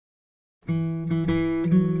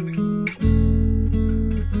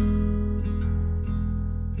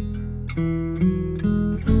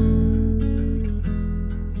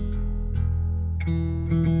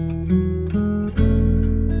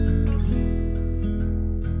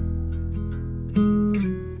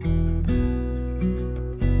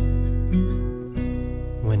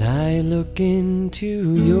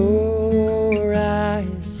into your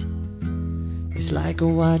eyes, it's like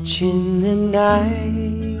watching the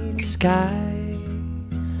night sky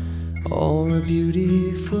or a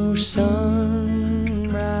beautiful sunrise.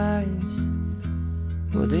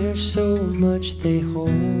 Well, there's so much they hold,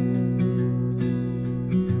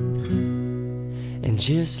 and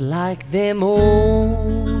just like them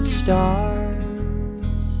old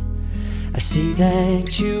stars, I see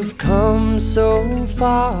that you've come so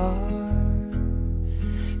far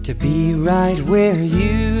to be right where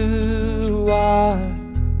you are.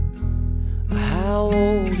 How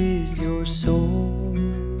old is your soul?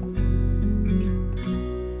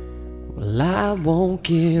 Well, I won't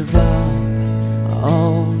give up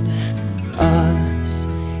on us,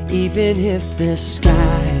 even if the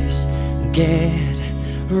skies get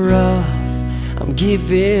rough. I'm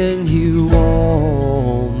giving you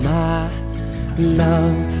all my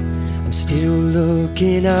love. I'm still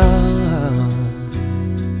looking up,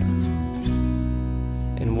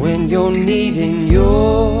 and when you're needing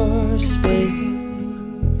your space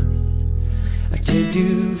to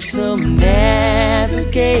do some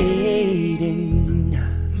navigating,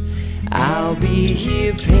 I'll be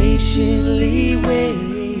here patiently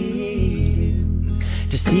waiting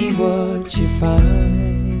to see what you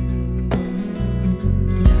find.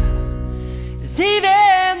 'Cause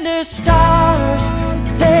even the stars,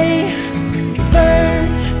 they burn,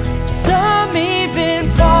 some even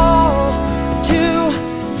fall to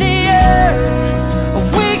the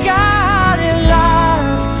earth. We got a lot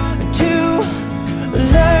to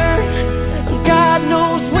learn. God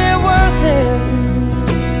knows we're worth it.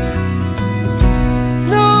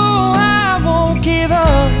 No, I won't give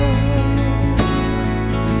up.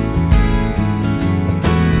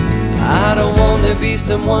 I don't want to be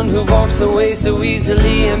someone who walks away so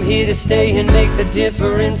easily. I'm here to stay and make the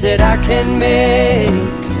difference that I can make.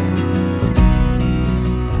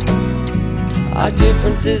 Our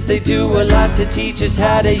differences, they do a lot to teach us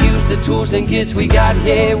how to use the tools and gifts we got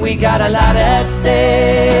here. We got a lot at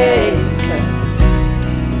stake,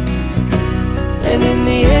 and in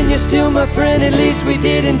the end you're still my friend. At least we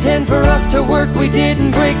did intend for us to work. We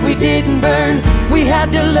didn't break, we didn't burn. We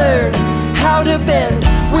had to learn how to bend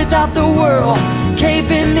without the world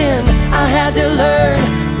caving in. I had to learn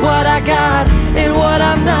what I got and what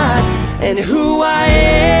I'm not, and who I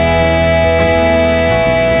am.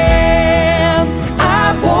 I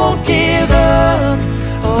won't give up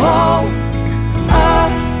on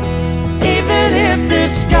us, even if the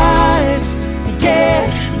skies get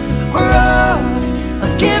rough.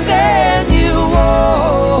 I'm giving you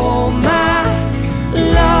all my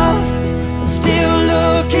love. I'm still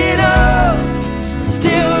looking up, I'm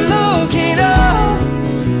still looking up.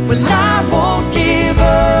 Well, I won't give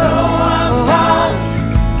up on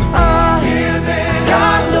us.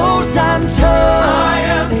 God knows I'm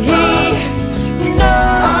tough. He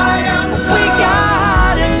knows we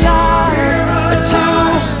got a lot to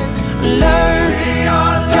learn.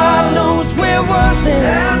 God knows we're worth it.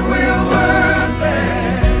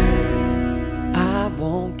 I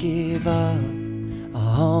won't give up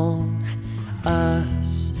on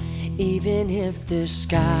us, even if the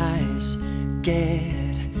skies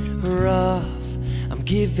get rough. I'm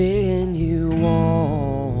giving you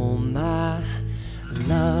all my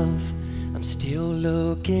love. I'm still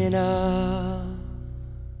looking up.